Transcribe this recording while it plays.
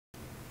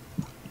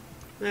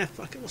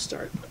Fuck it, we'll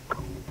start.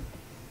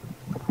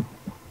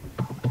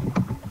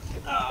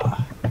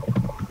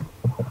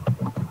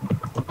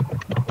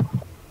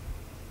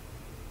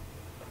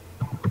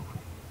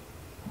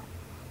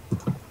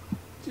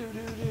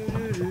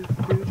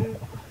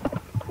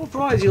 We'll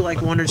probably do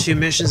like 1 or 2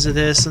 missions of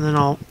this, and then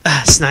I'll...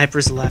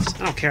 snipers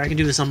left. I don't care, I can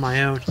do this on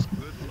my own.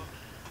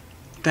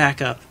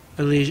 Backup.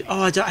 Oh,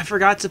 I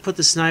forgot to put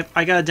the snipe.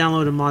 I gotta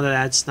download a mod that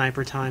adds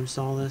sniper times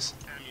to all this.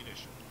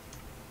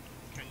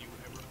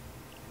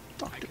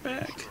 Doctor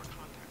back.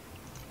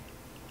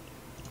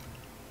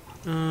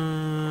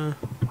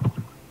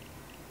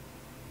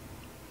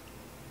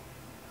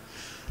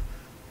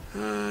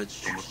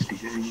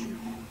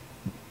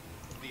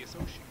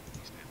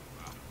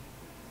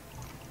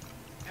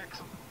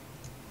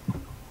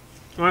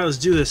 Alright, let's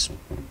do this.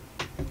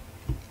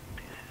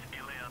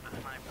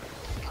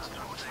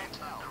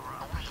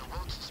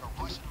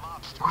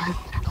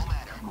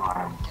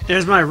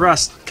 There's my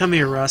Rust. Come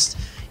here, Rust.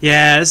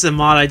 Yeah, this is a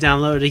mod I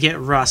downloaded to get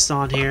Rust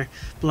on here.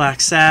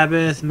 Black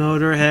Sabbath,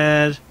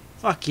 Motorhead.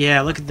 Fuck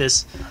yeah, look at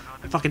this.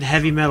 Fucking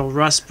heavy metal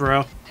Rust,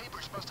 bro.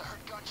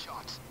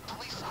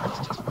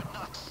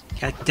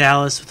 Got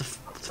Dallas with the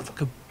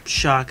fucking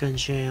shotgun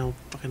channel.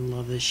 Fucking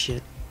love this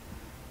shit.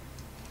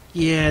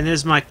 Yeah, and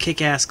there's my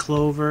kick-ass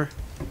Clover.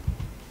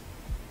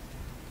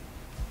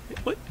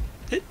 What?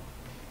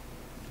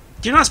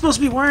 You're not supposed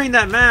to be wearing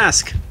that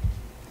mask.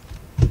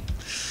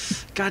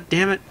 God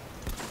damn it.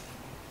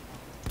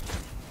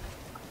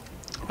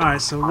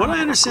 Alright, so what I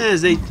understand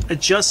is they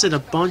adjusted a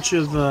bunch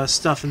of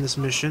stuff in this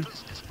mission.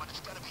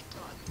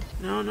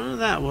 No, none of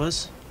that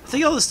was. I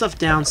think all the stuff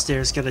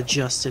downstairs got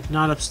adjusted,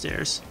 not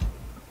upstairs.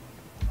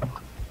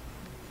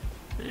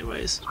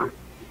 Anyways.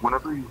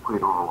 Whenever you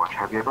played Overwatch,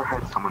 have you ever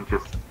had someone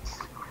just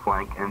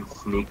flank and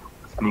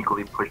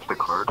sneakily push the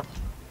card?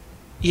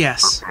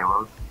 Yes. For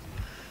payload?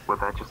 Well,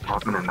 that just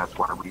happened, and that's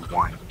why we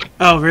won.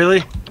 Oh,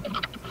 really?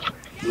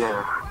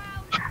 Yeah.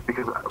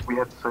 Because we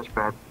had such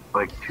bad,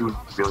 like, 2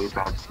 really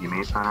bad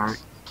teammates on our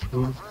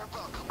team,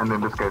 and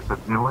then this guy said,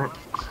 you know what?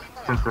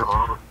 Since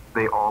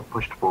they all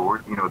pushed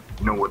forward, you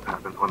know what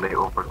happens when they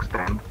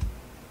overextend.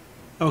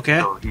 Okay.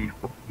 So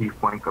he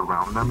flanked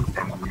around them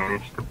and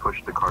managed to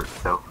push the cart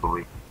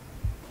stealthily.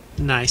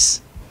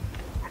 Nice.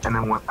 And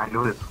then what I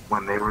noticed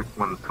when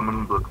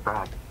someone looked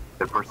back,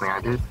 the first thing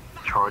I did,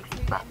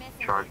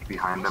 charged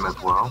behind them as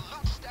well,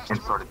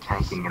 and started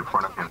tanking in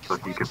front of him so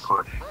he could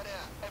push.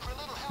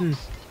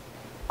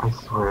 I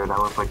swear, that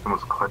was like the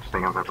most clutch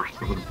thing I've ever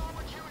seen.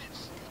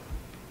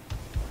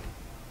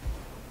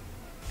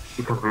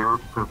 Because we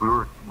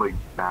were like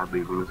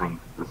badly losing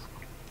this.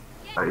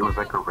 It was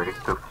like a race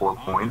to 4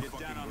 points,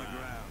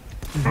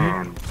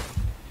 and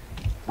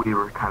we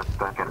were kind of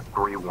stuck at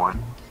 3-1.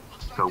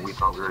 So we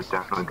thought we were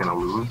definitely gonna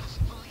lose.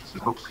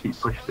 Nope, he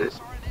pushed it.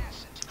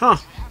 Huh.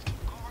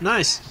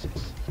 Nice.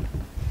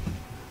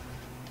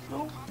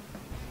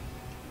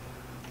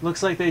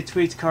 Looks like they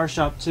tweaked Car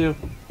Shop too.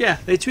 Yeah,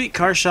 they tweaked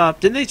Car Shop.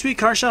 Didn't they tweak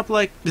Car Shop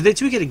like... Did they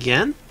tweak it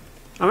again?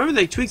 I remember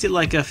they tweaked it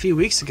like a few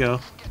weeks ago.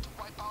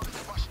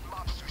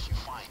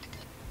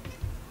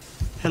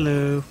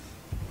 Hello.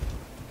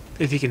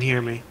 If you can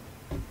hear me.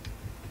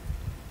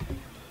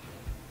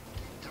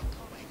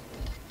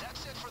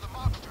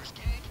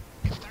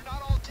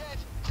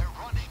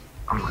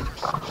 I'm gonna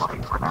stop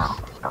playing for now.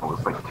 That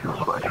was like too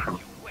clutch for me.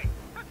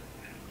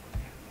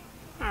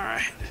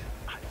 Alright.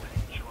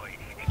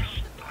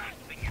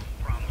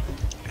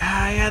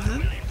 Yeah,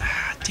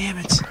 damn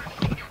it.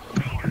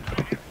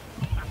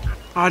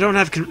 Oh, I don't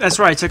have... That's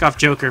right, I took off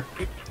Joker.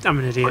 I'm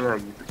an idiot. Oh,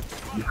 yeah,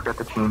 you forgot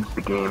to change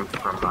the game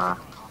from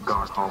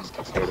Gone Home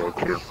to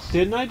PayDay 2.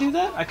 Didn't I do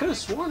that? I could have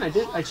sworn I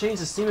did. I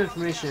changed the Steam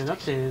information and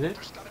updated it.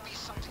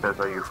 That's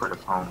Are You Afraid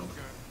of Home?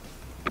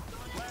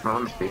 No,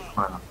 let me see.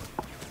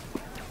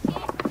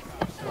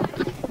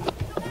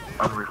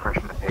 I'm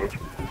refreshing the page.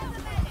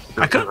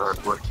 I could...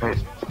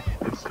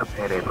 It's still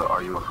PayDay, but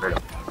Are You Afraid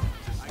of Home?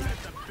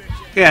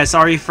 Yeah, it's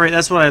Are You Afraid...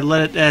 That's what I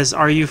let it as,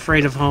 Are You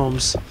Afraid of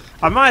Homes.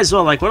 I might as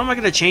well, like, what am I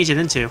going to change it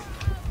into?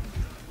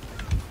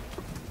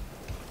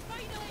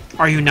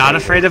 Are you not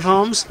afraid of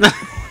homes?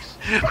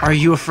 Are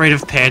you afraid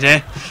of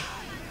PayDay?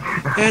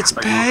 It's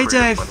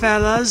PayDay,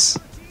 fellas!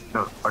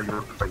 No, are you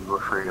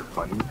afraid of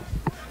money?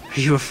 Are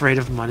you afraid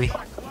of money?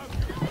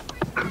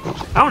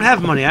 I don't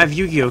have money, I have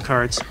Yu-Gi-Oh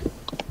cards.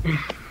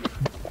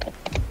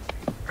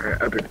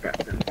 Alright, I'll be back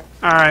then.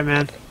 Alright,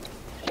 man.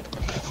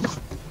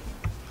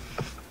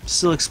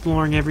 Still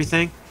exploring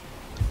everything.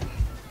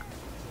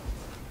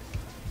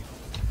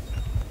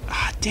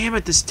 Ah, damn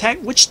it, this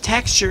which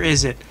texture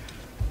is it?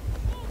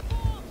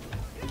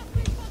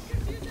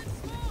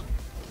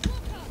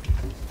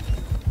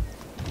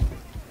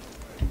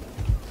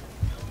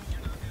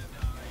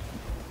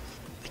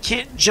 I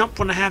can't jump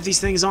when I have these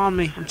things on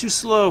me. I'm too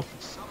slow.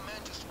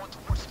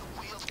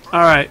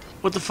 Alright,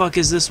 what the fuck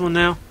is this one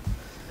now?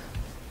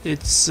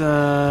 It's,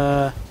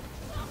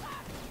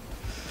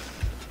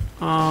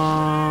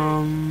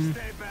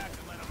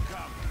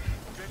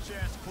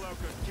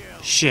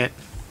 shit.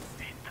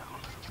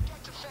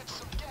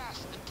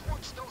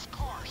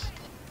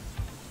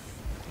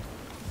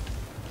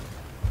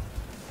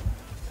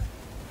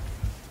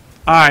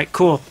 Alright,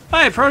 cool.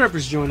 Hey,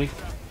 Protoper's joining.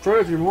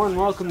 Protoper, you're more than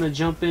welcome to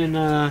jump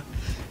in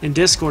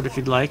Discord if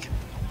you'd like.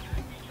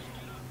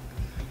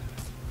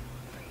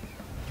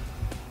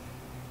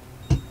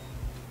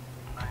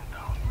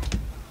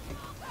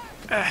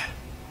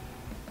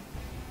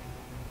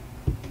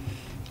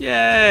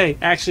 Yay!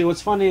 Actually,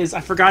 what's funny is I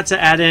forgot to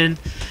add in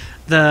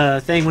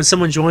the thing when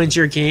someone joins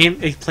your game,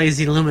 it plays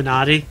the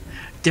Illuminati.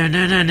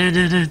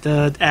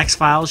 The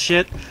X-Files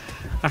shit.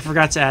 I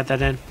forgot to add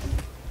that in.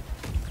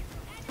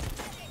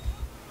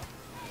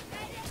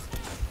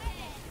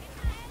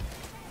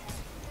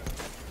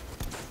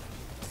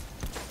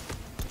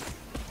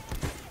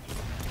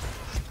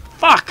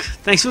 Fuck!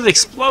 Thanks for the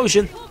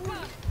explosion.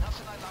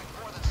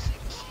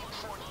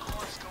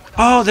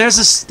 Oh, there's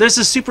a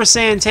Super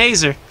Saiyan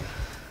taser.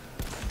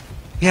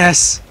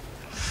 Yes.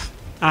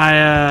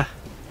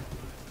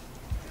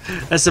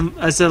 That's a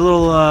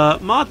little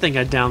mod thing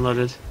I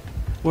downloaded,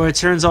 where it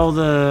turns all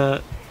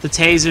the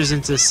tasers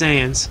into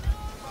Saiyans.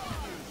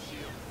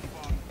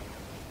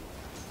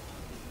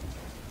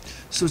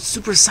 So it's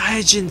Super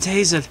Saiyan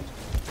taser.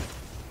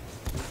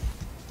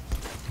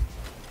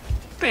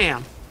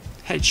 Bam,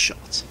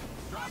 headshot.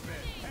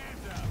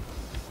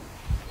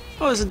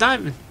 Oh, there's a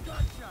diamond.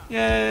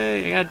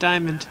 Yay! I got a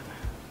diamond.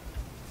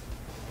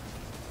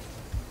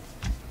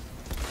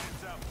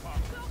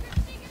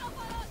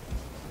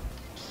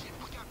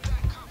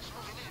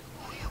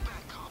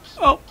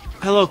 Oh,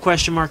 hello,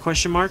 question mark,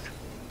 question mark.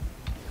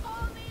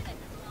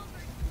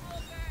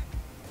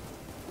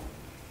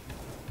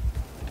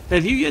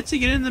 Have you yet to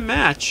get in the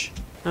match?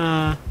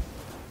 That's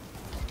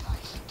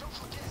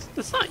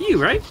not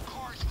you, right?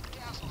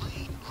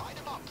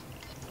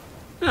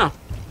 No.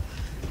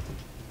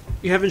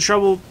 You having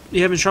trouble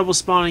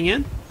spawning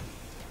in?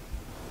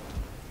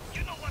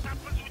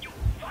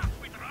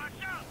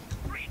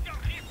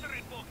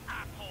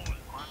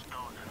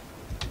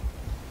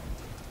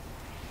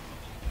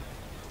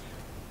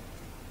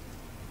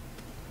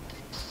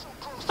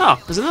 Oh,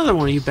 there's another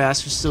one of you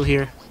bastards still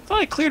here.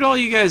 Thought I cleared all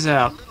you guys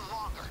out.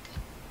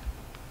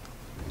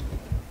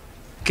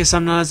 Guess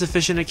I'm not as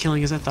efficient at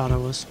killing as I thought I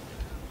was.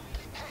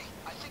 Hey,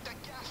 I think that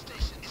gas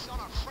station is on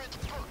our friend's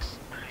books.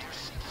 Near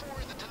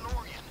C4 in the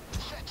DeLorean.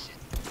 Fetch it.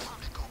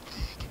 Time to go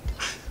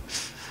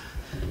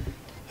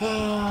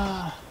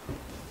big.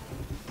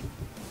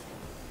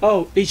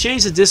 Oh, he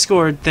changed the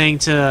Discord thing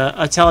to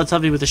a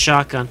Teletubby with a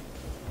shotgun.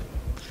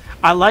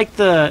 I like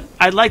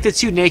the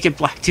two naked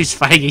black dudes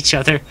fighting each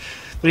other,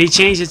 but he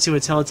changed it to a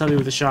Teletubby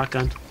with a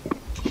shotgun.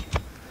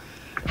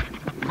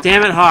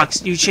 Damn it,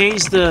 Hawks! You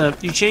changed the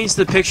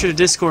picture to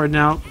Discord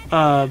now.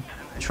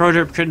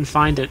 Troderp couldn't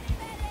find it.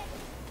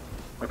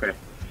 Okay,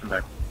 I'm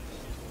back.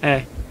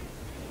 Hey,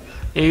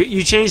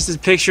 you changed the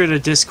picture to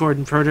Discord,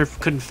 and Proderp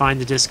couldn't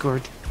find the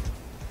Discord.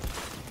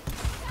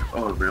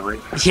 Oh, really?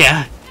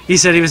 Yeah, he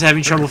said he was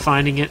having trouble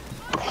finding it.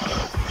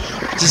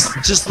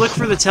 Just look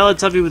for the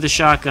Teletubby with a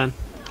shotgun.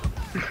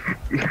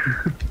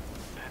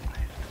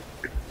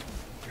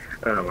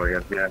 Oh my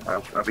god, yeah,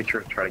 I'll be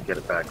sure to try to get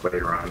it back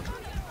later on.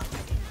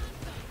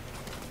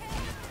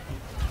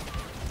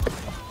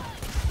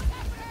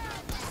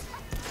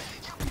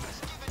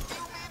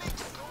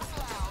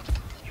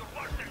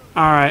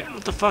 Alright,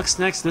 what the fuck's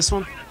next? This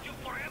one?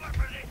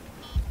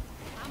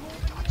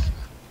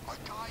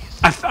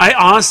 I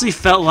honestly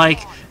felt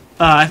like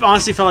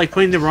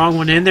putting the wrong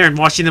one in there and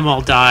watching them all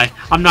die.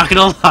 I'm not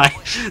gonna lie.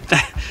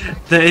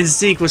 The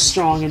instinct was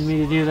strong in me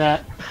to do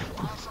that.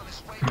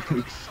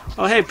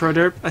 Oh hey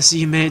Proderp, I see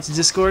you made it to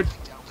Discord.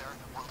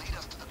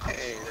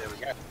 Hey, there we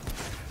go.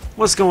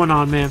 What's going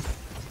on, man?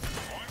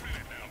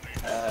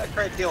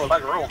 Great deal of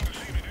bug roll.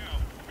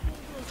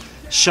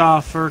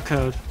 Shaw fur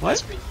code. What?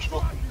 That's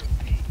reasonable.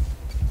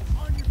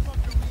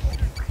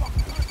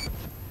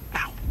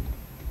 Ow.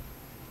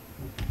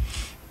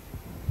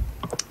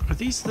 Are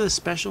these the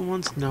special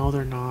ones? No,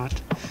 they're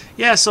not.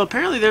 Yeah, so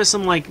apparently there's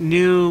some like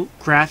new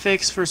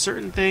graphics for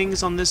certain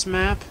things on this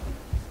map.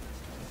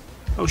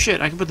 Oh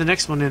shit, I can put the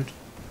next one in.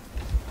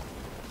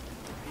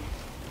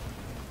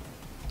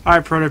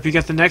 Alright, Prototype, you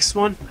got the next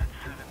one?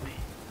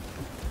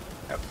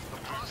 Yep.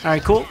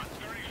 Alright, cool.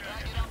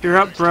 You're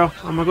up, bro.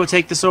 I'm gonna go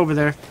take this over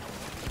there.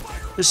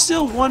 There's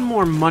still one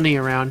more money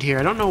around here.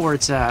 I don't know where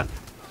it's at.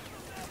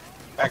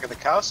 Back of the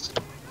coast?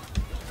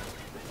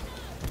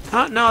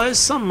 Huh? No, there's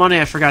some money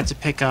I forgot to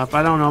pick up.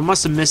 I don't know. I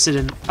must have missed it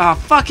in... Ah,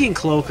 fucking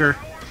Cloaker.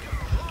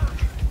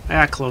 I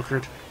got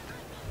cloakered.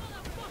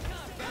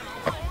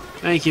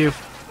 Thank you.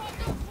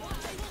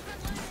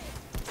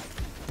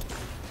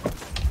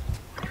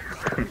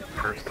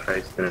 First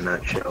heist in a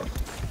nutshell.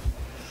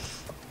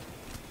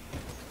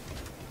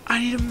 I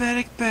need a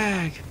medic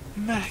bag.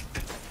 Medic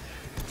bag.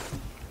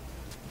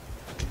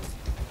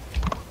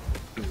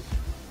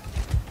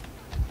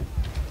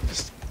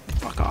 Just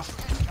fuck off.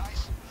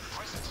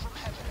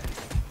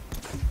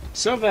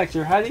 So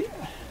Vector, how do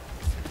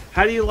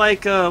you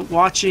like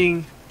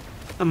watching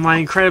my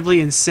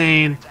incredibly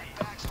insane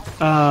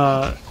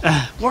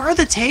where are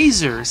the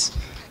tasers?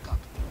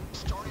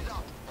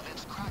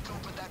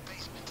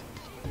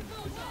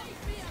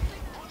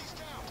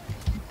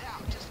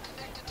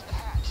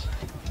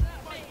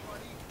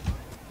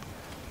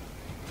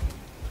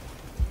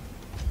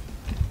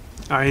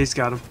 Alright, he's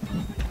got him.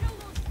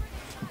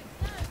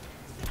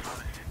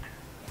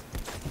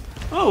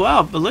 Oh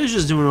wow,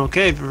 Malaysia's doing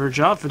okay for her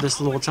job for this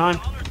little time.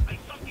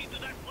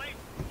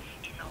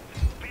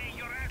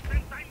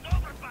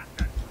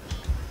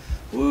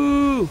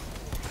 Woo!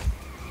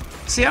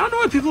 See, I don't know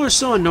why people are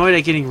so annoyed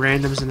at getting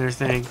randoms in their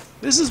thing.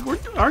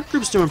 Our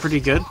group's doing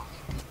pretty good.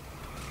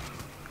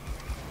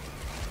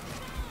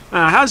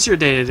 How's your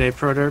day today,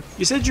 Proderp?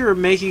 You said you were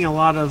making a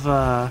lot of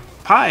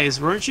pies,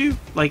 weren't you?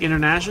 Like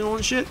international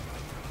and shit?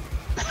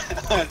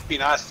 It'd be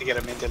nice to get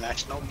them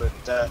international, but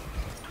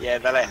yeah,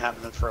 that ain't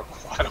happening for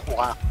quite a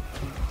while.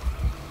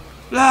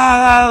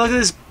 Ah, look at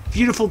this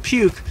beautiful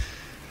puke.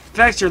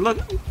 Vector, look.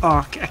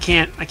 Oh, I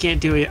can't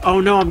do it.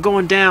 Oh no, I'm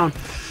going down.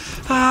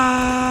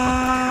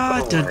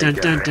 Ah, dun dun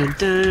dun dun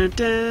dun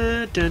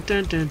dun dun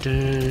dun dun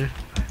dun.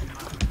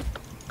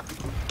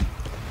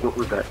 What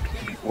was that?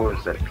 What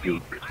was that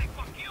puke?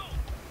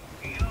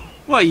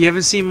 What? You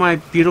haven't seen my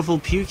beautiful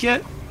puke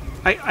yet?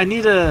 I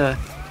need a.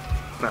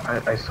 No,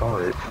 I saw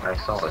it. I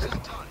saw it.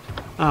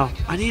 Oh,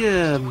 I need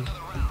a.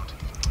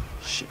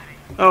 Shit.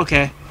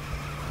 Okay.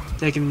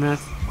 Taking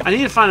meth. I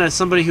need to find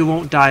somebody who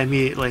won't die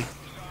immediately.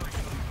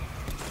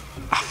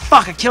 Oh,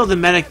 fuck! I killed the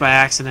medic by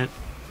accident.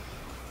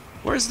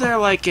 Where's there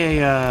like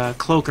a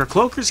cloaker?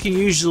 Cloakers can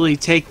usually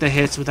take the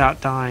hits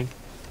without dying.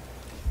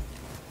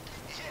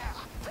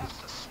 I'm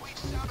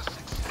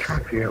trying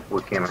to figure out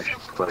what game I should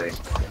play.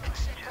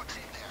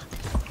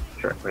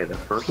 Should I play the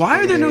first Why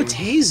are there no game?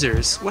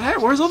 tasers?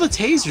 Where's all the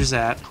tasers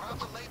at?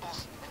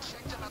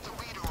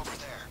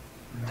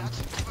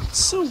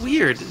 It's so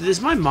weird. Is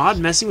my mod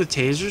messing with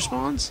taser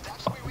spawns?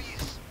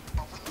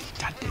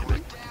 God damn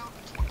it.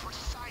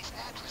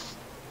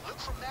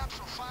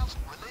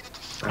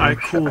 Alright,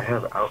 cool. I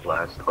have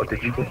Outlast. Oh,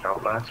 did you get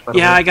Outlast, by the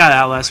way? Yeah, I got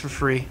Outlast for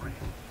free.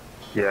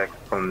 Yeah,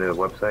 from the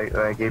website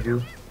that I gave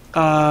you?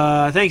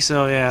 I think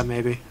so, yeah,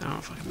 maybe. I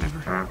don't fucking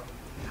remember.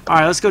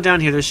 Alright, let's go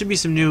down here. There should be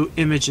some new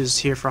images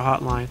here for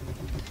Hotline.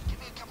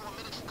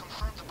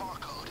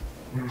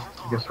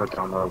 I guess I'll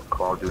download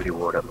Call of Duty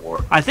World at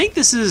War. I think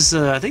this is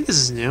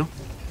new.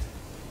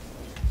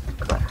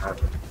 Because I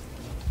haven't.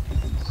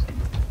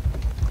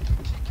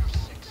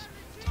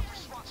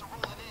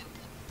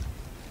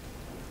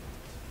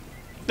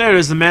 There it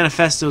is, the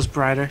manifesto's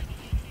brighter.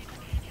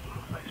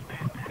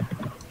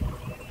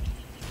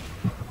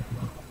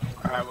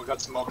 Alright, we've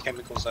got some more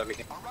chemicals over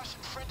here.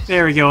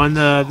 There we go, and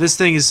this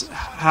thing is...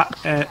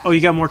 oh,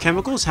 you got more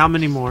chemicals? How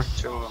many more?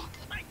 2 of them.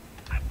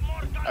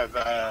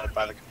 Over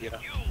by the computer.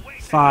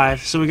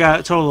 5. So we got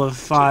a total of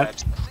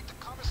 5.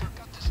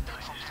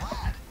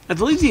 I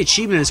believe the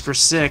achievement is for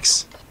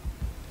 6.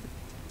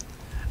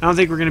 I don't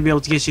think we're going to be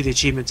able to get you the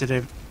achievement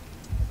today.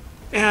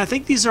 Yeah, I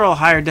think these are all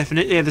higher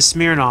definition. Yeah, the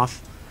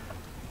Smirnoff.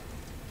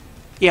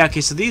 Yeah,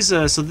 okay, so these,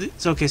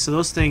 okay, so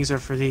those things are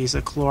for these,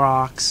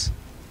 Clorox.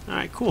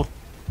 Alright, cool.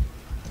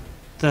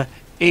 The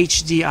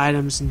HD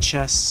items and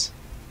chests.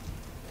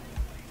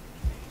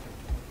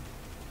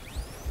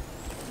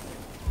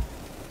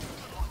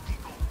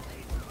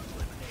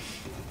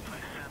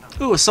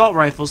 Ooh, assault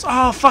rifles.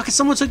 Oh, fuck it,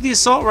 someone took the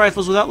assault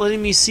rifles without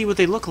letting me see what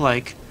they look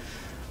like.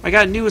 I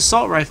got new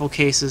assault rifle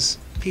cases.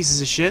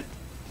 Pieces of shit.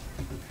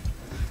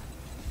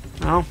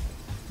 Well,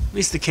 at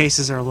least the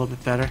cases are a little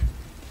bit better.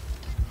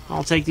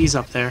 I'll take these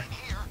up there.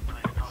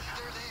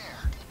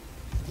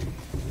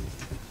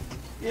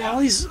 Yeah,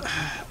 all these.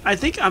 I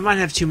think I might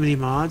have too many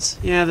mods.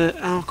 Yeah, the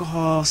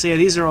alcohol. So yeah,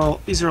 these are all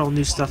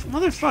new stuff.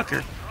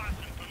 Motherfucker,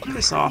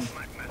 piss off.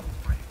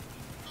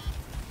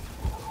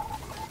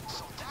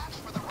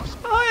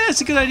 Oh yeah,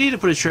 it's a good idea to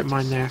put a trip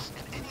mine there.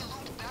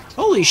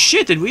 Holy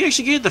shit! Did we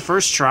actually get it the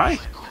first try?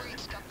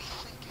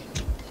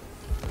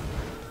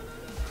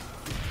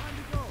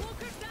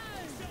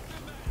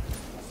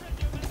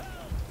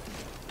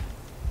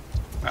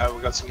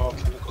 We've got some more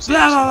chemicals.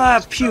 Blah blah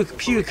blah. Puke,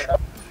 puke,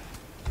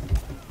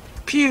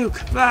 puke.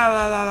 Blah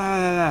blah blah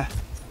blah blah.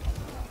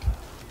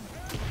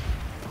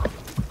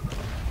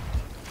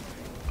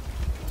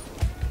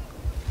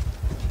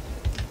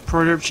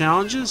 Prototype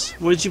challenges?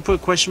 What did you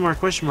put question mark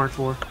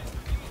for?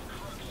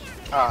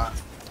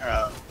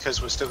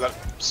 Because we've still got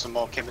some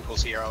more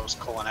chemicals here. I was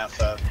calling out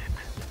for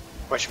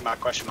question mark.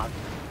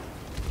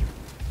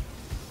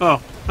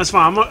 Oh, that's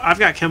fine. I've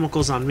got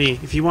chemicals on me.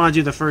 If you want to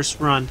do the first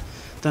run,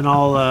 then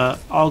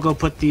I'll go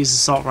put these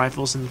assault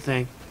rifles in the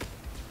thing.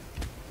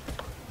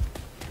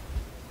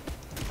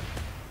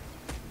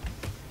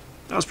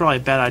 That was probably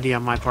a bad idea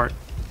on my part.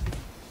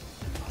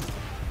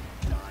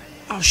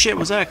 Oh shit,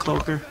 was that a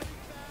cloaker?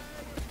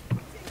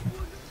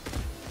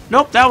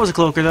 Nope, that was a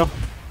cloaker though.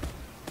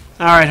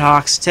 Alright,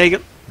 Hawks, take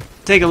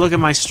a look at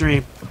my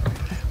stream.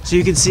 So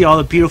you can see all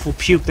the beautiful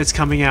puke that's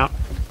coming out.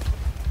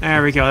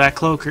 There we go, that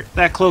cloaker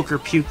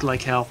puked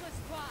like hell.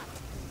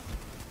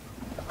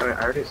 I mean,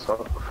 I already saw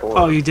it before.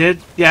 Oh, you did?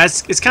 Yeah,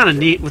 it's kind of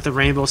neat with the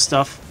rainbow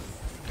stuff.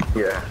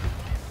 Yeah.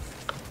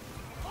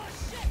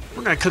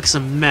 We're gonna cook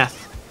some meth.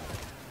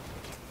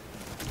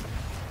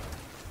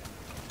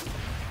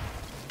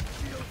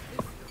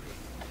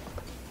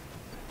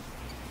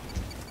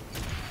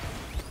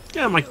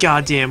 Get out of my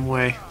goddamn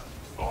way.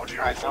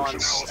 Alright, no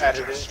one's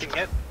added anything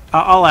yet?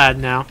 I'll add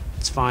now.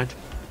 It's fine.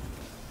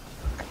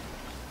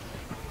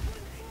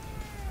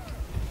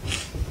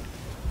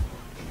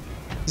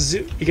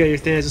 You got your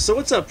things. So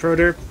what's up,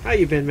 Proderp? How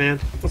you been, man?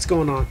 What's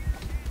going on?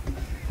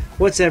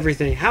 What's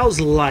everything? How's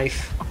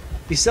life?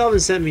 You still haven't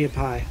sent me a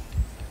pie.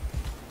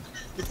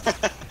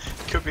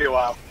 Could be a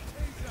while.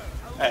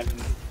 And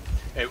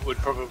it would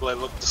probably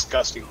look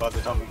disgusting by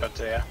the time we got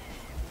there.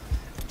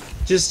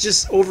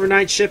 Just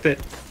overnight ship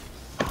it.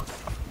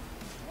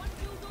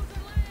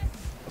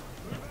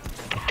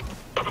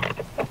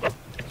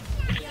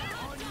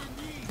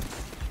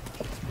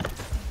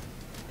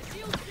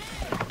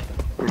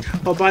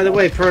 Oh, by the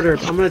way,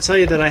 Proderp, I'm going to tell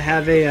you that I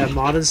have a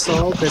mod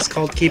installed that's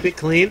called Keep It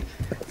Clean.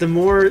 The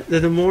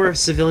more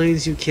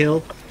civilians you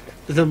kill,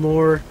 the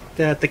more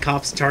that the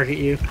cops target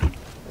you.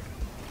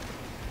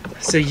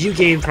 So you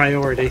gain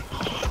priority.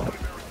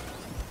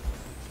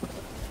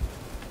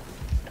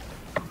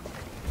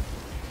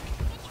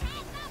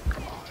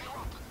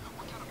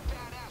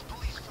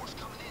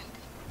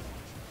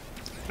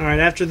 Alright,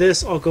 after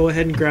this, I'll go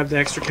ahead and grab the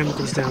extra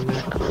chemicals down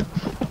there.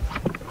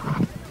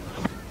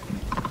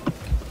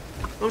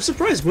 I'm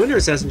surprised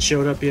Winters hasn't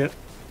showed up yet.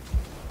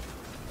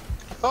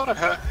 I thought I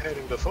heard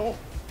him before.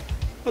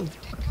 Oh,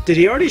 did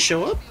he already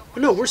show up?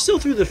 No, we're still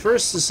through the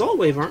first assault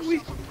wave, aren't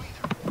we?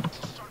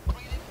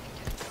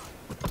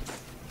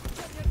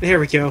 There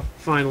we go,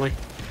 finally.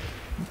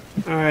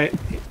 Alright.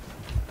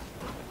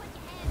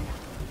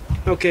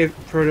 Okay,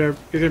 Proto,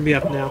 you're gonna be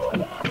up now.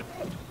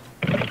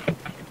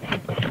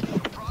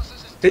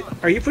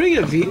 Are you putting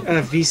a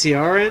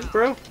VCR in,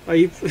 bro? Are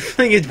you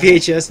putting a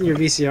VHS in your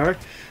VCR?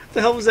 What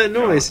the hell was that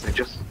noise?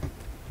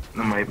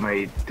 No,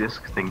 my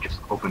disc thing just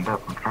opened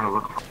up. I'm trying to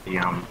look for the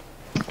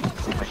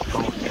my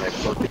phone and I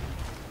plugged it.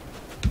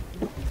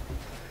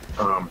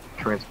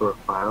 Transfer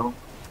file.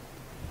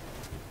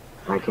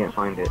 I can't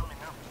find it.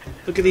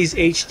 Look at these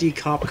HD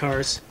cop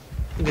cars.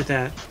 Look at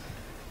that.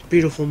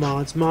 Beautiful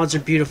mods. Mods are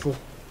beautiful.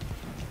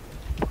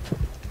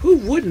 Who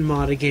wouldn't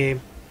mod a game?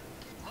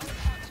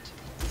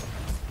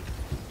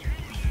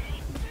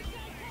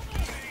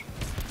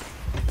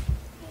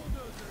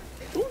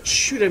 Don't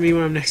shoot at me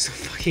when I'm next to a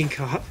fucking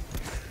cop.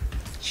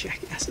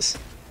 Jackasses.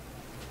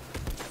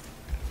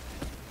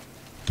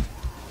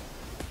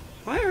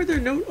 Why are there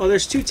no... Oh,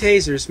 there's 2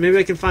 tasers. Maybe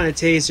I can find a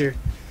taser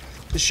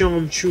to show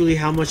them truly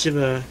how much of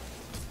a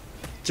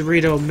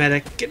Dorito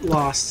medic. Get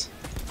lost.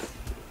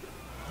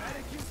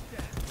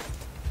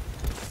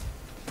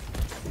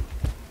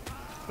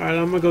 Alright,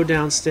 I'm gonna go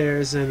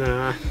downstairs and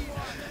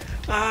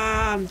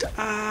I'm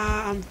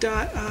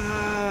done.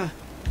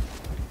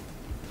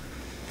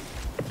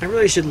 I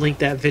really should link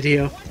that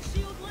video.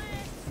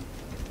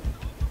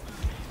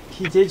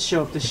 He did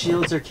show up. The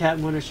shields are Cat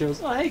and Winter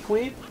shields. Oh, hey,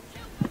 Queen.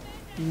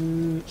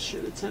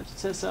 Should attempt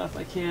to test out if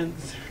I can,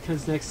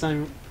 because next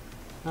time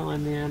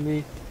Hotline may have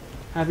me.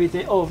 Happy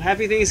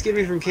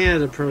Thanksgiving from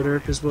Canada,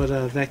 Proderp, is what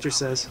Vector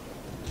says.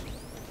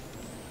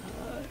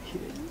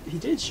 He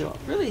did show up.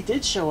 Really, he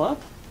did show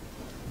up?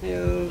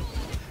 Heyo.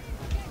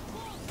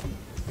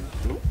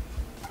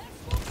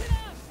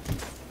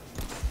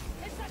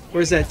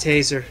 Where's that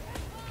taser?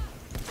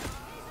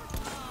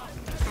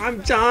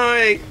 I'm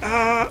dying!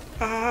 I'll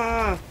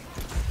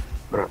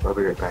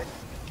be right back.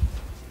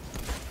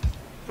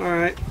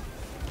 Alright.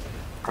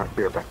 I'll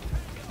be right back.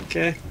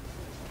 Okay.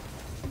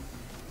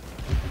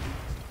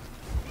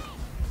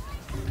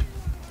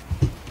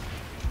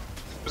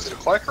 Was it a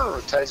cloaker or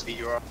a taser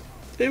you were?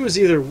 It was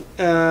either.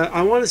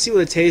 I want to see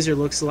what a taser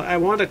looks like. I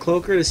wanted a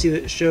cloaker to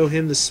see show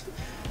him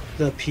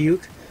the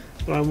puke,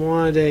 but I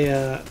wanted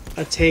a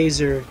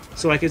taser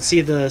so I could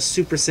see the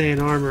Super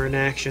Saiyan armor in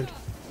action.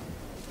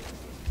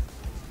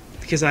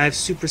 Because I have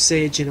Super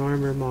Saiyan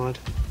armor mod.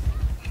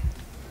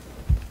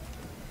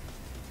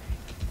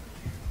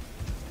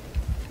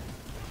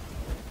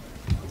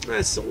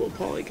 That's still a little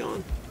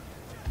polygon.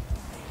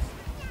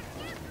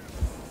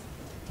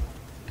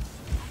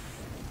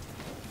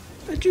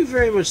 I do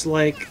very much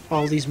like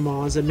all these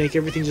mods that make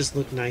everything just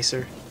look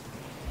nicer.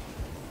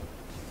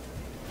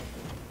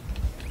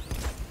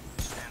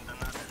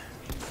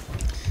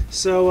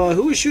 So,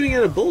 who was shooting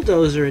at a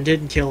bulldozer and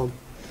didn't kill him?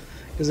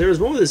 Because there was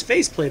one with his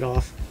faceplate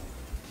off.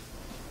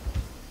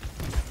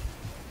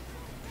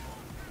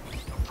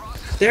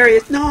 There he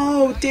is.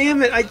 No,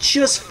 damn it! I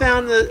just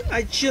found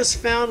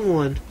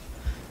one.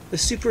 The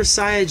Super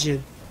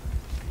Saiyajin.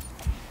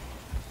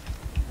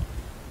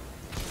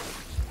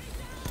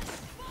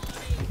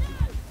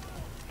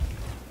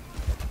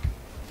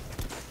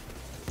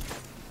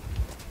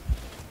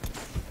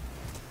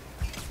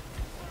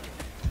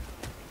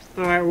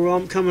 Alright, well,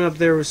 I'm coming up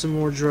there with some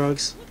more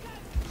drugs.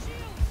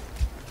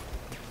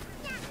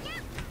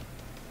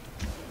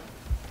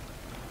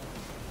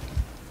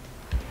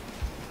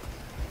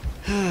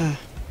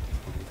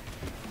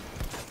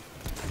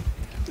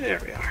 There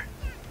we are.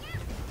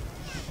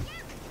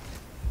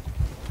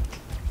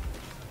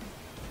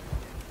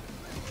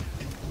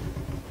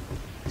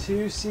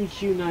 To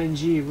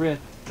CQ9G RIP.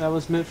 That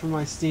was meant for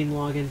my Steam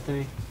login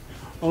thing.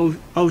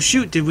 Oh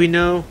shoot, did we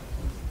know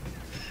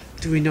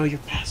your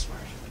password?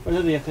 Or is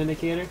it the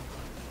authenticator?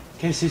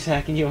 Guess who's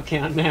hacking your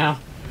account now?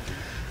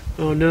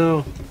 Oh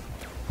no.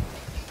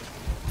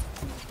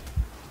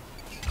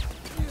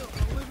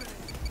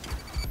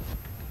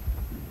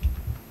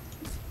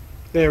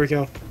 There we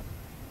go.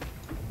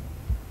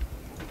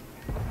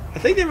 I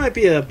think there might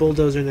be a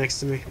bulldozer next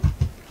to me.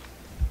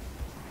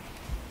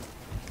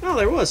 Oh,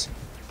 there was.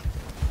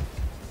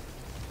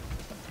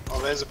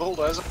 Oh, there's a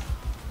bulldozer.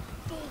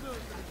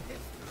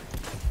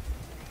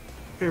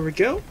 There we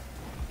go.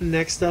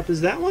 Next up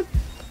is that one.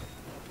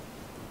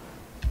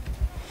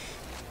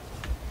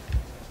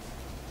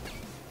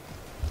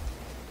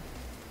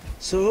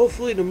 So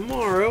hopefully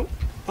tomorrow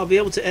I'll be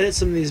able to edit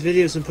some of these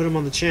videos and put them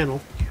on the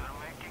channel.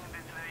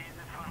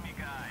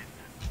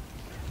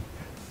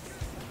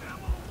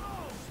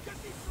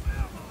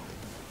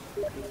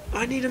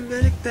 I need a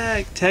medic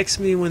bag. Text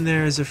me when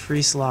there is a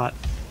free slot.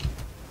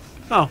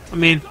 Oh, I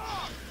mean...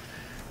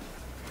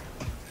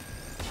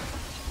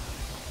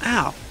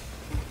 Ow.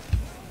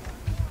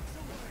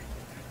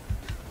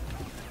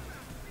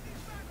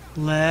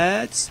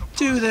 Let's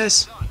do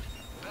this.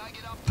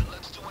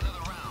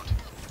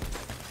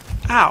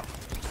 Ow.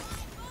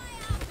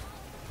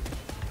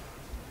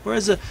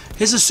 Where's the...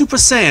 Here's a Super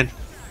Saiyan.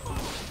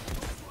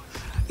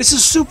 It's a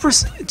Super...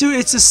 Dude,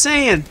 it's a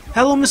Saiyan.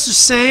 Hello, Mr.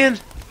 Saiyan.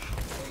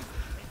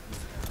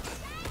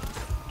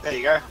 There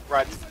you go.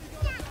 Right.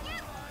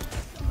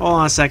 Hold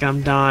on a second,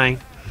 I'm dying.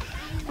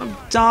 I'm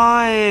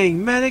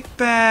dying! Medic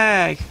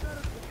bag!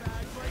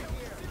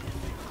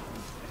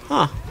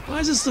 Huh. Why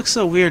does this look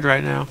so weird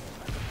right now?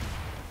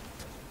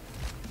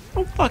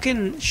 Don't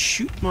fucking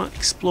shoot my...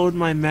 explode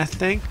my meth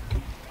thing.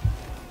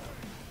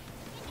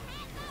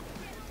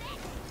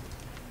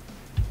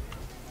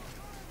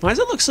 Why does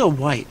it look so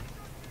white?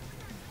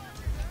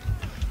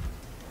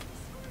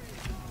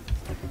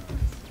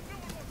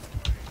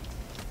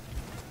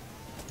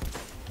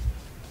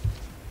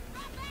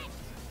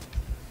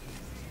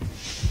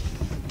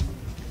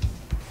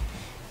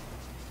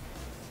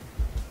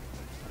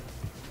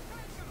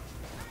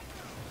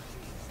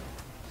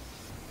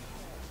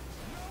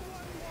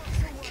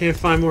 Can't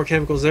find more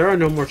chemicals. There are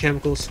no more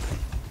chemicals.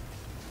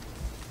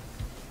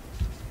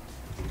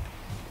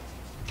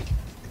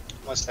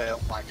 Unless they're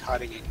like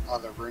hiding in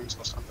other rooms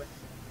or something.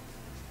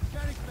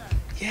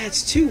 Yeah,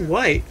 it's too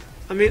white.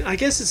 I mean, I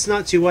guess it's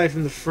not too white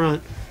from the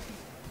front.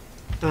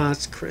 Ah,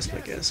 it's crisp,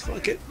 I guess.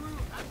 Fuck it.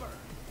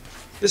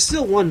 There's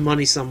still one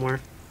money somewhere.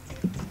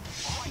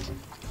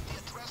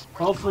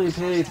 Hopefully in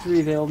Payday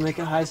 3 they'll make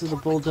a heist with a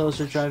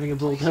bulldozer driving a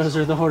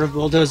bulldozer. The horde of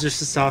bulldozers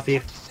to stop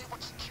you.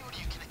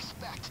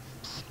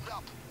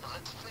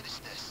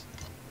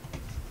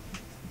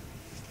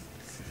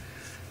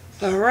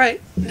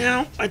 Alright,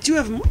 now I do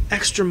have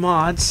extra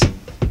mods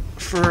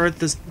for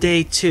this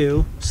day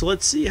 2, so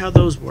let's see how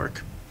those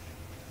work.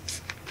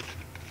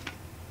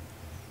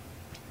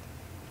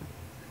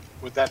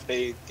 Would that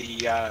be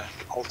the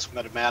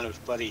ultimate amount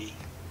of bloody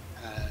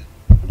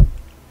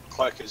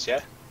cloakers, yeah?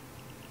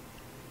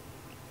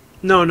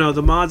 No,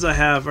 the mods I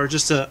have are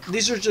just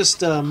these are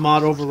just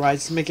mod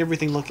overrides to make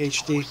everything look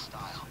HD.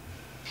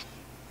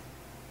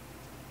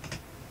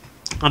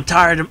 I'm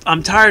tired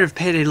of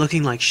Payday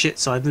looking like shit,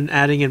 so I've been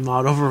adding in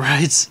mod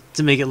overrides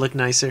to make it look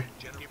nicer.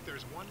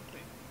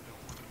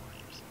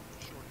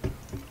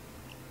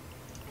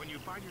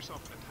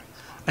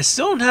 I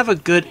still don't have a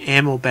good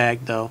ammo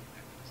bag though.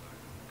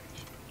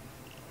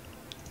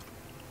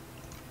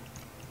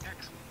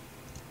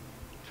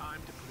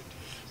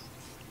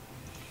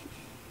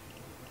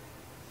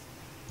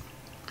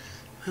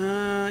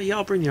 Yeah,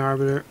 I'll bring the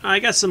Arbiter. I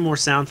got some more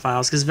sound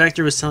files, because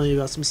Vector was telling me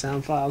about some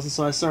sound files, and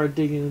so I started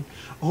digging and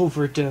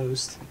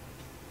overdosed.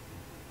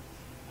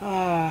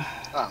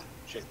 Oh,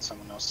 shit,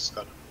 someone else has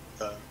got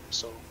the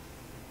saw.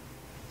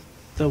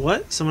 The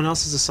what? Someone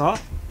else has a saw?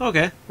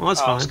 Okay, well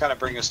that's I fine. was going to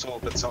bring a saw,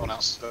 but someone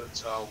else got it,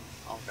 so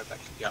I'll go back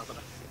to the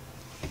Arbiter.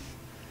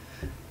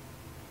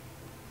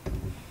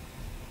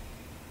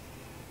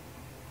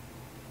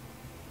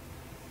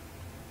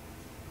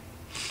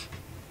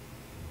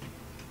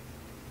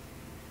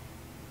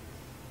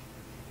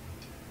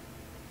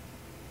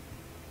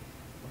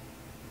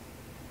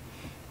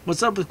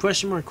 What's up with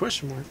question mark,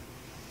 question mark?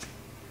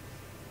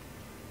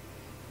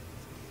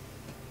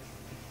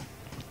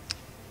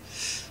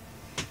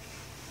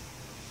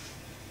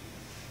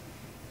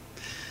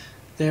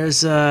 There's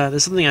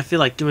something I feel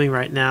like doing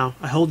right now.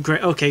 I hold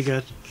great... Okay,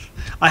 good.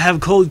 I have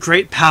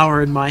great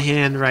power in my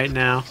hand right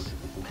now.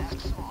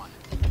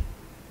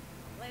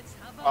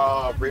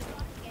 Oh, rip.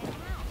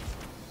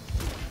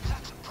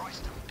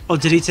 Oh,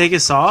 did he take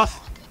us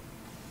off?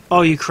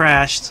 Oh, you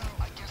crashed.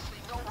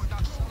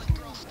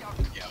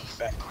 Yeah,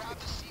 back.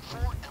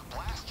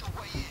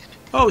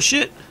 Oh,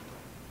 shit.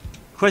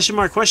 Question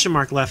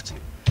mark left.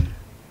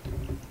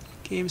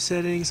 Game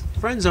settings.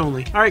 Friends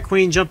only. Alright,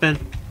 Queen, jump in.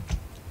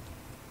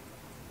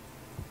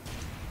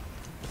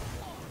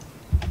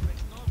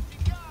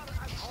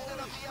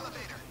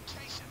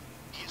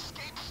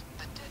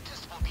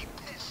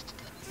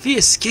 If he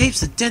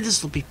escapes, the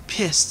dentist will be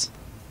pissed.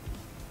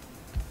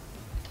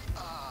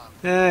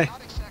 Hey.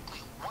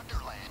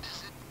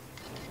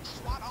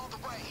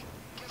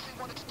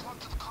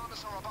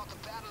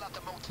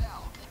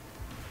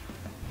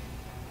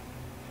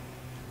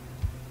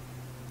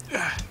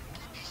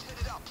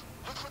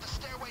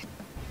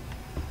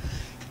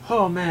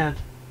 Oh man.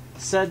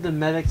 Said the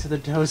medic to the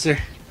dozer.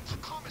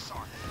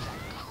 Commissar,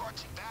 that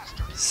grudging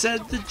bastard.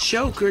 Said the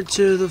joker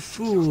to the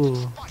fool.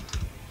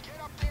 Get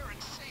up there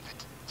and save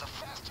it. The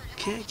faster you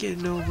Can't get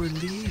no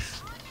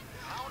relief.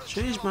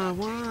 Change my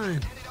wine.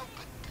 get it open.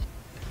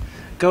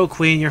 Go,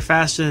 Queen, you're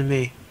faster than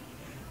me.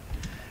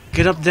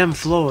 Get up them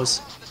floors.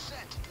 On the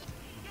set.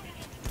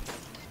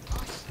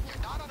 Nice.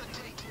 You're not on a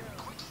date.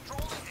 Quit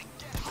strolling and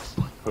get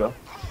hustling. Hello?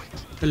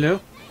 Hello?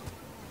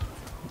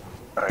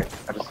 Alright,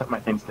 I just set my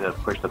things to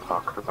push the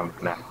talk because I'm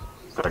gonna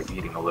start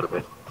eating a little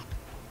bit.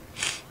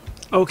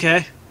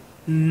 Okay.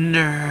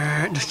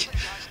 Nerd. Guys, keep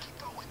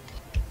going.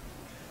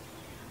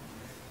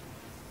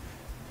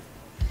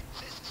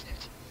 This is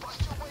it.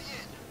 Bust your way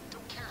in.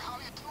 Don't care how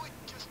you do it,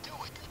 just do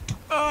it.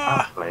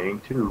 Ah. I'm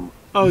playing too.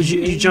 Oh,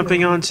 you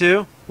jumping on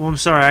too? Well, I'm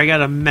sorry, I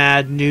got a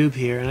mad noob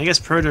here, and I guess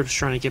Proto's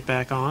trying to get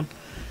back on.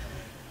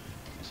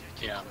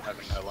 Yeah, I'm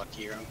having no luck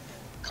here. I'm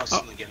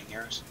constantly getting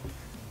errors.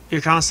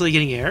 You're constantly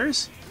getting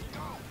errors?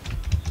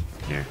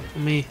 Here,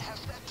 let me... Has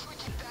that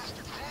tricky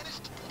bastard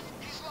vanished?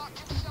 He's locked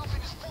himself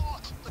in his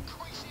vault. The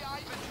crazy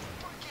Ivan.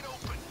 Break it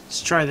open.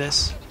 Let's try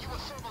this. You a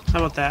thermal How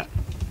about that?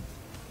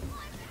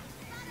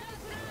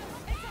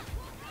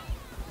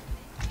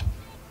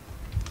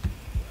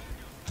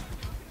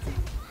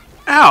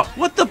 Ow!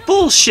 What the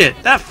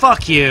bullshit? That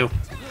fuck you.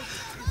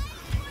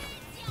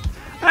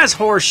 That's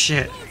horse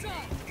shit.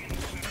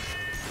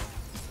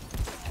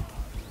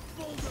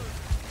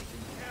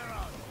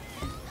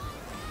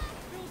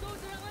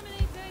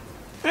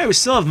 Hey, we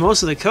still have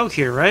most of the coke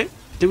here, right?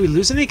 Did we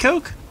lose any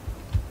coke?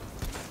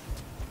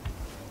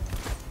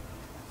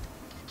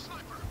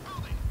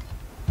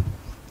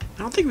 I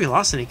don't think we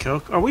lost any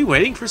coke. Are we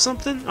waiting for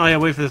something? Oh yeah,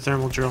 wait for the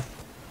thermal drill.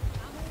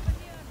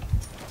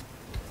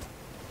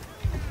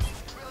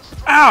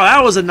 Ow,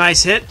 that was a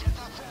nice hit.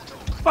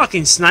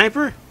 Fucking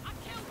sniper.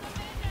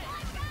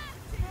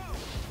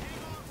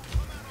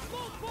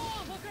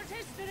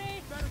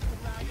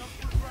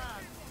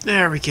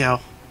 There we go.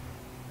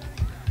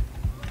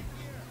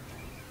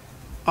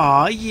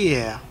 Aw,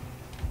 yeah.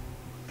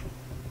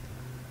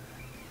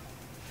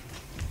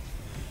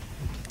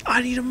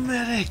 I need a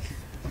medic.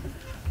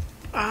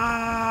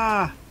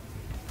 Ah.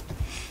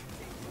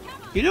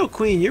 You know,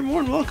 Queen, you're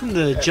more than welcome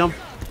to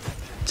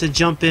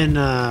jump in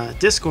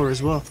Discord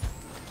as well.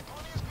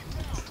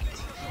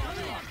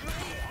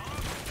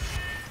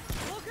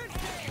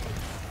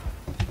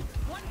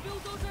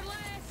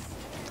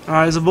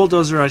 Alright, there's a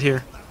bulldozer right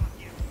here.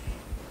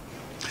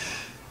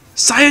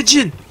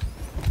 Saiyajin!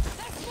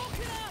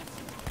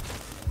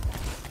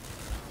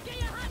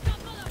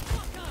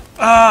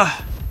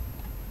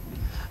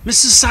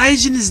 Mr.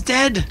 Saiyajin is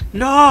dead!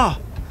 No!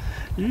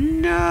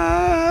 No!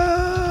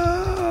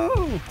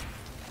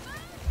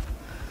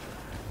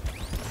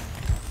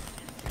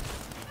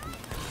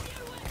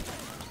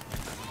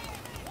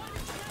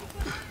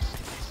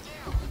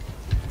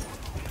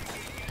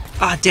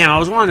 Ah, damn, I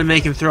was wanting to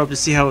make him throw up to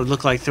see how it would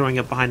look like throwing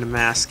up behind a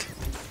mask.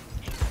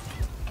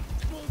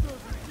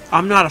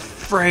 I'm not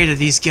afraid of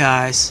these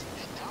guys.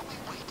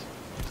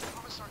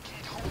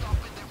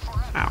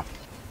 Ow.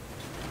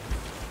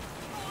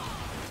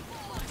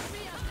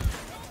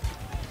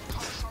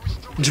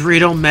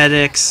 Dorito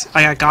medics.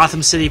 I got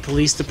Gotham City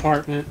Police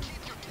Department.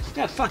 I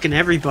got fucking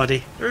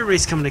everybody.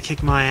 Everybody's coming to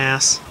kick my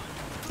ass.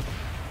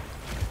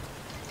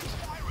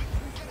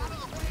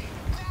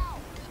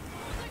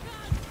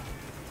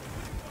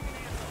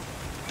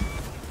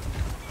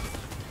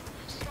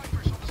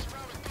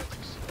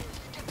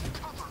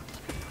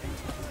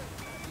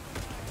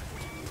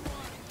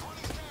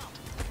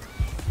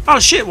 Oh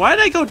shit, why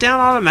did I go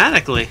down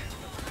automatically?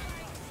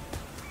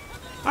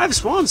 I have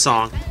Swan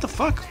Song. What the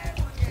fuck?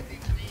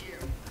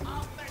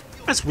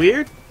 That's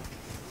weird.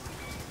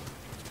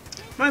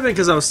 Might have been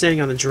because I was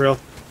standing on the drill.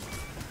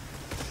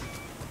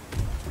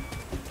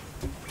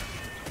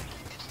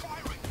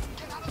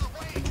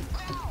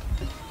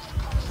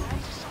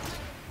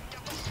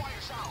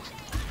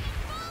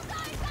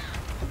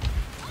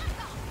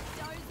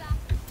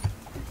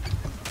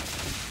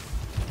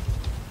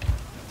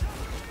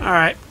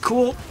 Alright,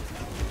 cool.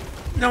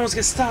 No one's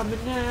gonna stop me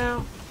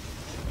now.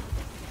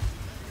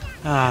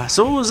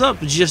 So what was up?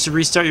 Did you have to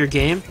restart your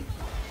game?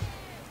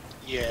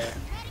 Yeah.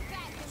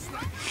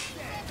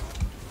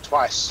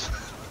 Twice.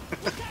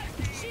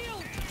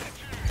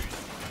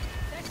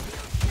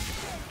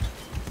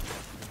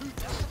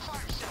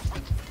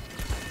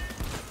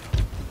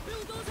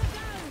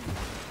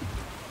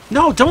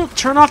 No, don't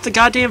turn off the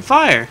goddamn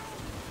fire.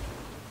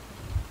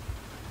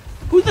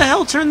 Who the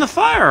hell turned the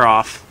fire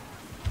off?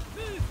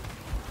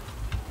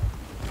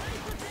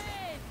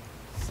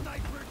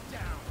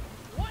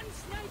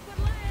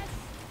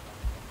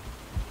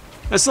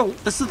 That's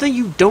the thing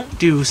you don't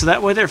do, so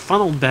that way they're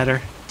funneled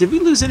better. Did we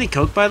lose any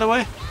coke, by the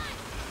way?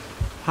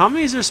 How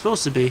many is there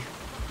supposed to be?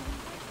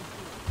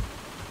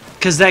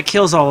 Because that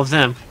kills all of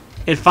them.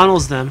 It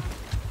funnels them.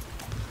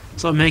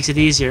 So it makes it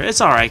easier.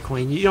 It's alright,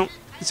 Queen. You don't...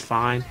 It's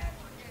fine.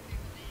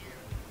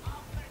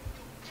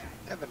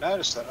 Never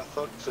noticed that. I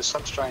thought for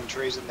some strange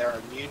reason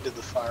they're immune to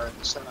the fire in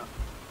the center.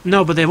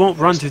 No, but they won't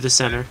run through the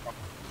center.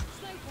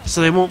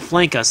 So they won't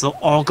flank us. They'll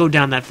all go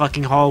down that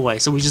fucking hallway.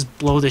 So we just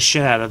blow the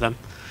shit out of them.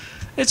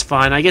 It's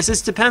fine. I guess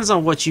it depends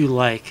on what you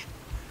like.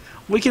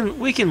 We can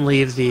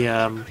leave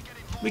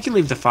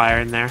the fire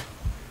in there.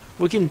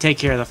 We can take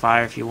care of the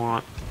fire if you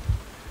want.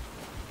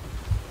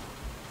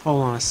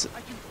 Hold on a sec.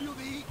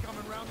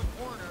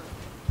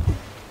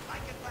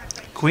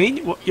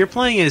 Queen, you're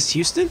playing as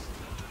Houston?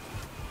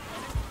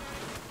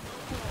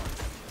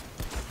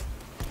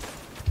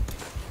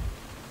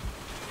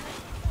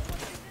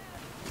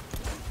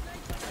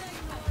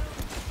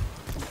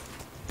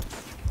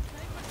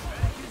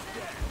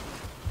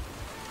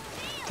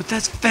 But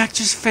that's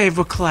Vector's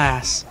favorite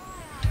class.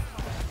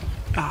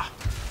 Ah.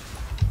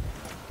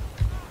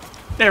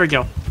 There we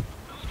go.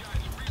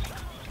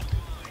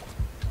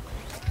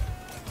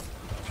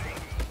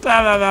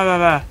 Bah, bah, bah, bah,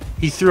 bah.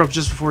 He threw up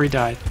just before he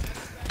died.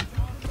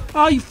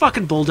 Oh, you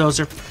fucking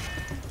bulldozer.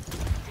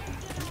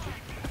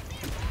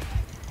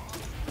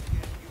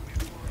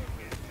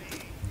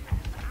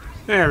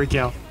 There we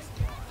go.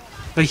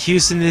 But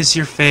Houston is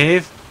your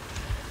fave?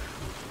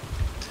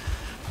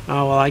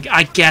 Oh, well,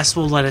 I guess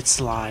we'll let it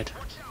slide.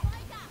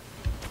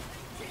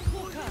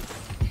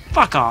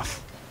 Fuck off.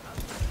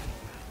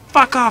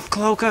 Fuck off,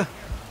 Cloaker.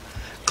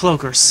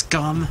 Cloaker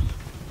scum.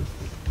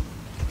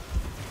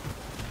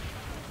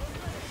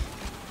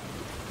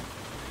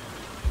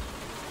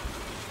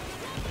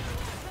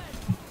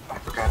 I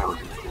forgot I was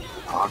supposed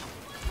to talk.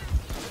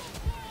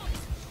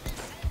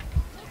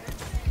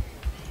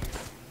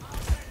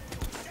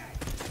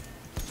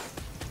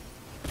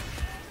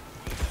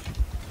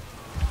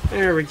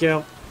 There we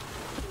go.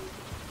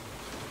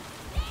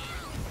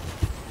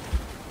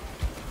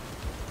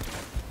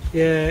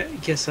 Yeah, I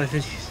guess I've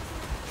been...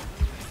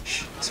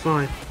 Shh, it's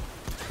fine.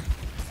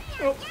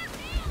 Oh.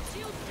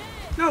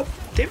 No,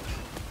 damn.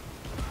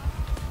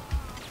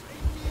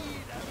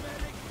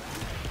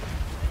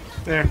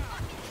 There.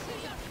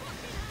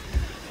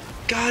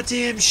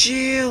 Goddamn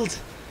shield!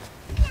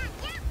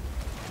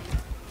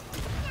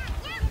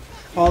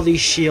 All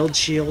these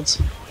shields.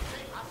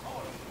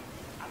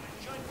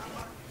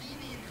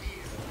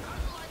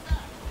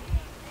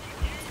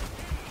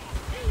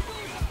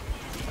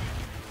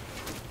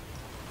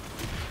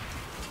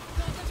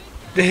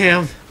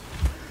 Damn.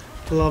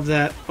 I love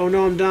that. Oh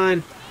no, I'm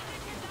dying.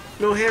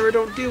 No, Hammer,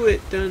 don't do it.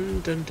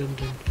 Dun dun dun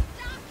dun.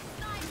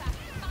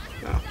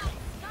 Oh.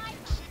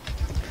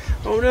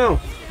 Oh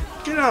no.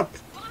 Get up.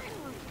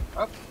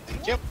 Oh,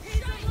 thank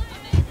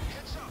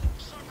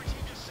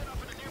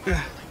you.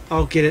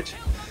 I'll get it.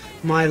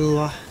 My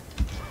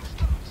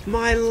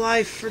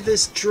life for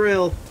this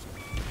drill.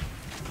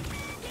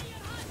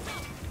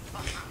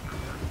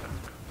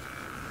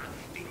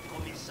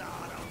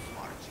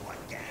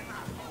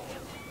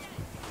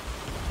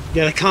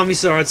 Yeah, the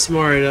Commissar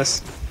outsmarted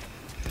us.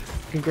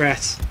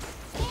 Congrats.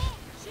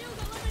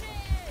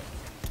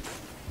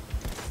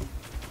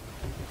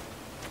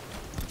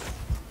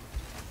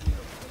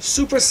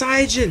 Super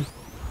Saiyan!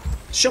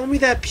 Show me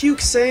that puke,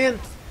 Saiyan!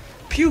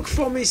 Puke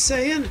for me,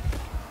 Saiyan!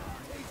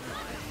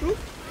 Oop.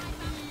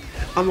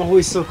 I'm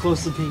always so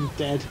close to being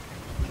dead.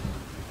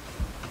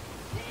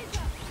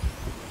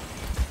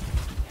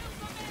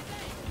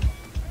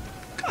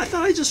 I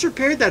thought I just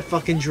repaired that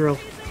fucking drill.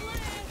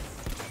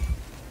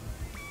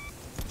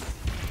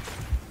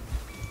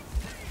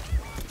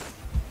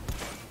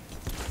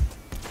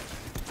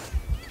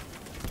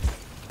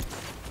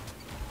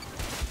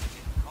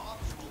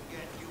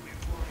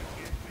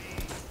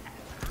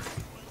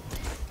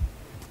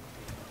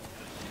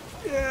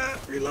 Yeah,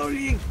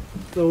 reloading.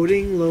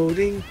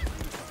 Loading.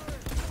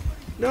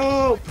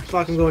 No!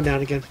 Fuck, I'm going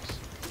down again.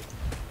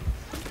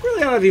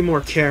 Really ought to be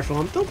more careful.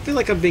 I don't feel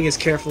like I'm being as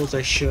careful as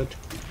I should.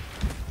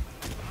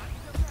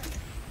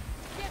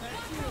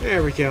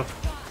 There we go. I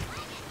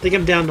think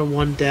I'm down to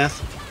one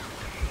death.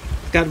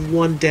 I've got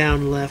one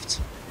down left.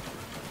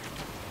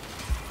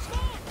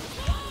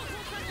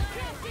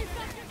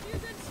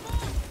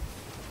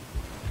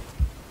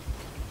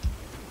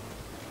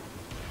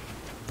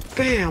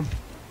 Bam!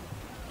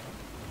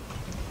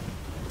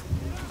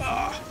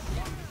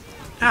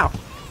 Ow!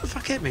 What the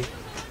fuck hit me?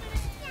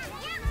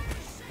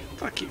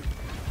 Fuck you.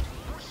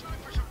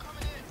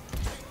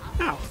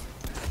 Ow.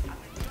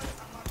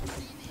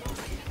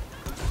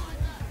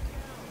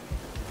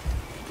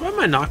 Do I have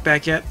my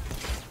knockback yet?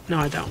 No,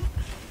 I don't.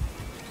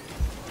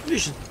 We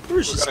should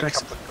We've got a spec.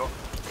 couple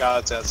of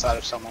guards outside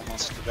if someone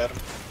wants to vet them.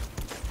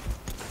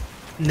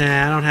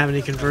 Nah, I don't have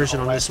any conversion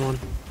on this one.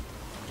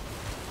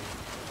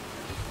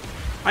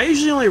 I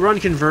usually only run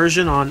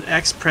conversion on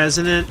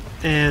ex-president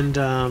and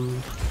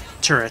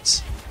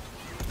turrets.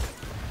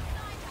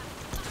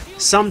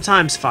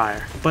 Sometimes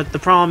fire, but the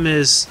problem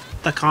is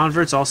the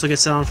converts also get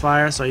set on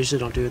fire, so I usually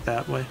don't do it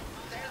that way.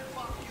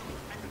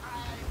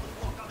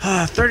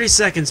 30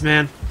 seconds,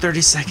 man.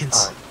 30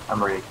 seconds.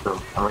 Alright,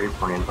 I'm ready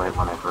for an invite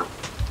whenever.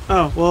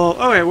 Oh, well,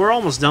 okay, we're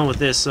almost done with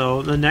this,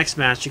 so the next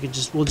match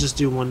we'll just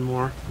do one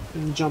more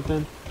and jump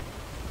in.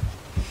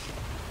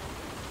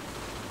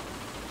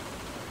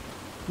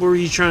 What were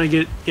you trying to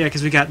get? Yeah,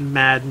 because we got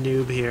Mad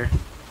Noob here.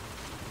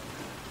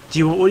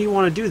 What do you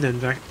want to do then,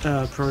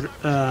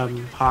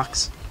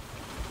 Hawks?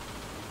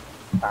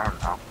 I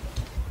don't know.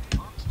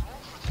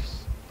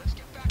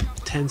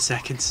 10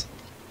 seconds.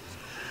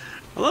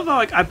 I love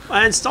how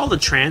I installed a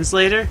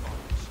translator.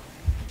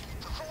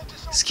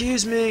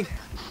 Excuse me.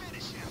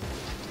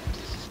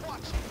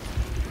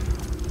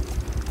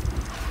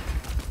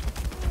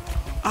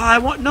 I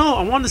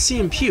want to see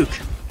him puke.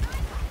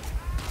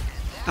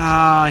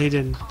 Ah, he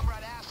didn't.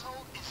 Comrade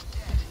asshole is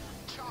dead.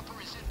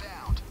 Chopper is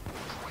inbound.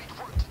 Great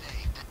work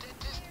today. The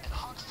dentist and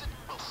Hoxton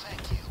will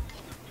thank you.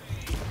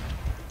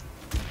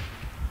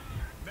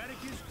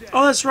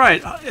 Oh, that's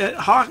right.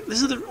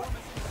 This is the.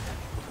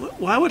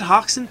 Why would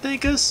Hoxton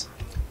thank us?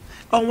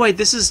 Oh wait,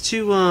 this is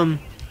to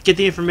get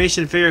the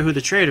information and figure out who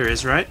the traitor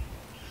is, right?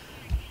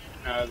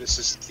 This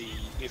is the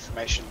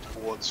information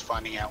towards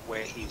finding out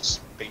where he's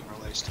being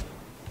released.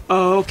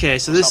 Oh, okay.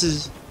 So this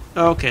is.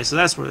 Okay, so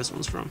that's where this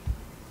one's from.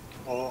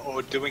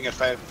 Or doing a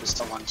favour for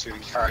someone to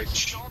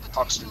encourage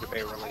Hoxton to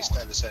be released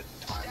at a certain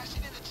time. Dash it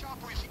in the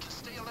chopper if you can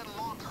stay a little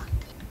longer.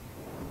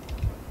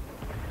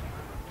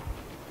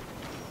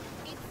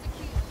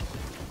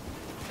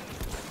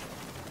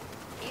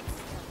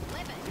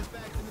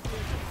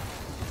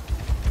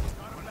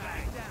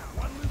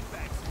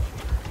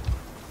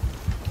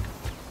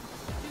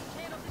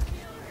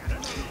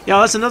 Yeah,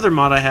 that's another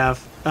mod I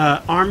have.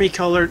 Army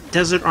color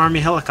Desert Army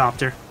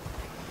helicopter.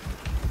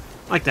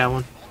 Like that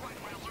one.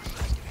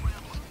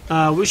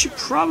 We should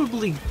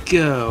probably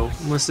go,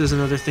 unless there's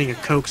another thing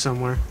of Coke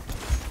somewhere.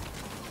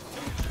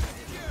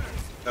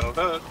 That'll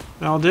do it.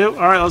 That'll do?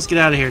 Alright, let's get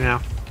out of here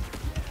now.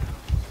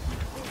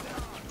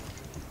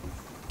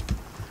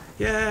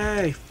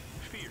 Yay!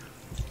 Fear,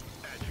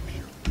 as you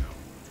should know,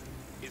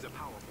 is a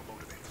powerful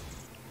motivator.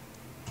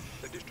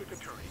 The district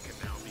attorney can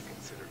now be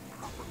considered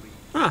properly.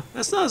 Huh,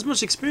 that's not as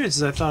much experience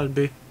as I thought it'd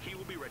be. He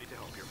will be ready to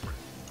help your friend.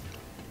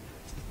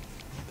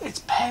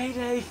 It's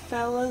payday,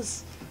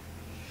 fellas.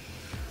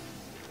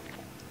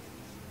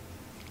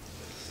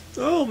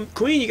 Oh,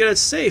 Queen, you got it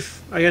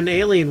safe. I got an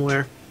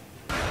Alienware.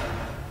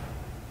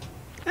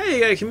 Hey,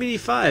 you got a Community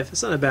 5.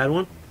 That's not a bad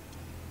one.